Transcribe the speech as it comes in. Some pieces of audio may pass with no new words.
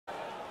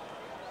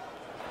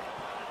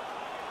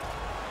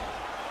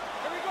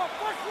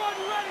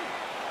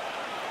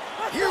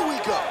Here we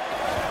go.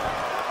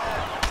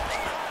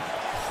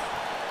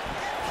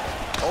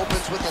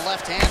 Opens with the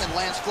left hand and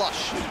lands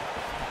flush.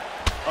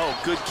 Oh,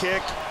 good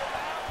kick.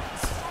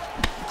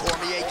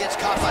 Cormier gets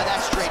caught by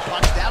that straight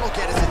punch. That'll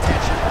get his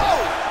attention.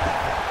 Oh!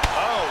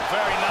 Oh,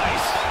 very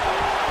nice.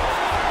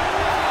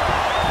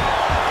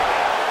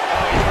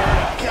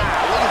 God,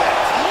 look at that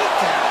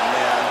takedown,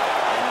 man.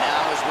 And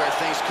now is where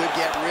things could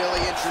get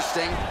really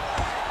interesting.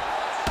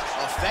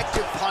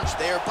 Effective punch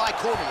there by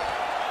Cormier.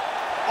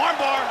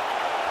 Armbar.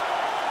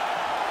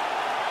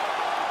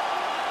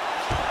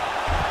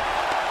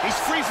 He's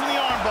free from the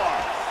armbar.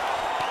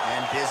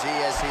 And busy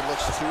as he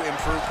looks to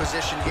improve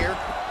position here.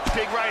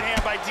 Big right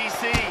hand by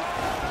DC.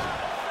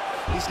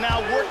 He's now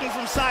working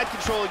from side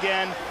control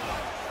again.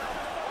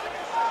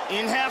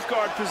 In half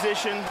guard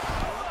position.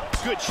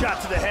 Good shot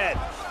to the head.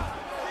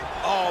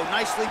 Oh,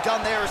 nicely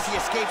done there as he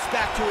escapes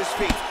back to his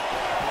feet.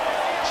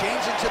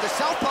 Changing to the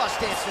southpaw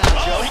stance now,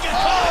 Joe. Oh, he gets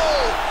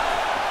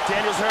caught.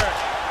 Daniel's hurt.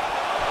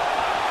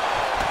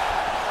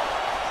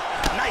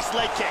 Nice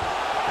leg kick.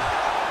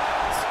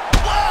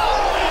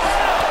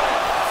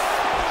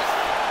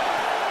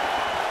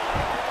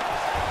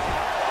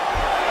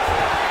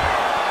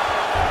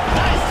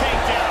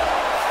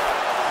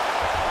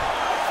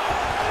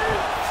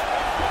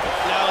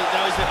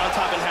 On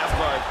top in half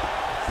guard.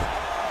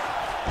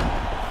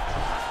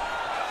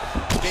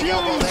 Big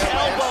elbow there,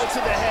 elbow to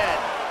the head.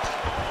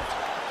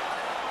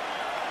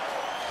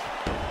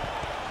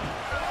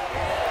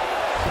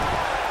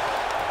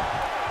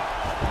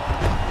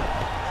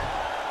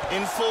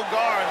 In full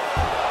guard.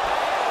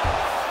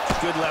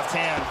 Good left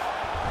hand.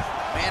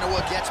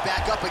 Manoa gets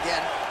back up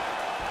again.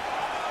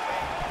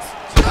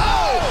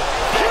 Oh!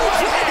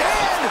 Huge right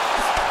hand!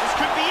 This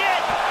could be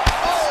it.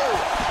 Oh!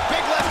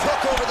 Big left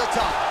hook over the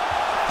top.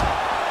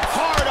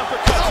 Hard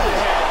uppercut to the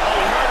head. Oh,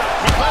 he hurt him.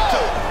 He clipped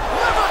him.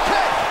 Liver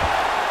kick!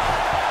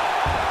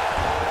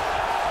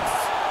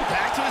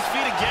 Back to his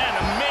feet again.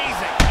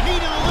 Amazing. Knee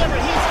to the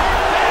liver. He's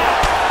hurt bad.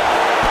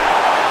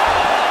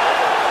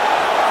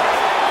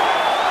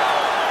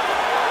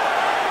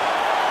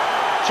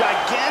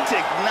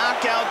 Gigantic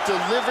knockout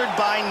delivered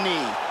by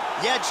knee.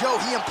 Yeah, Joe,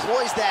 he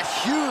employs that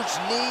huge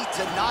knee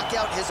to knock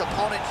out his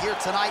opponent here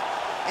tonight.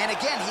 And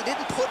again, he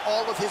didn't put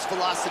all of his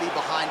velocity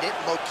behind it.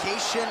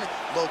 Location,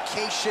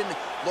 location,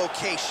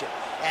 location.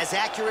 As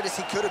accurate as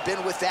he could have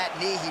been with that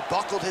knee, he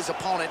buckled his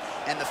opponent,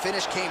 and the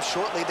finish came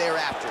shortly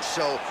thereafter.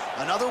 So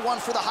another one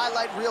for the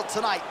highlight reel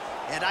tonight,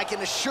 and I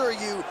can assure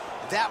you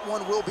that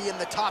one will be in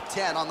the top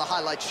 10 on the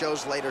highlight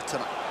shows later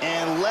tonight.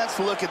 And let's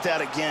look at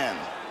that again.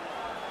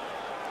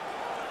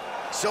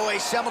 So a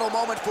seminal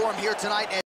moment for him here tonight.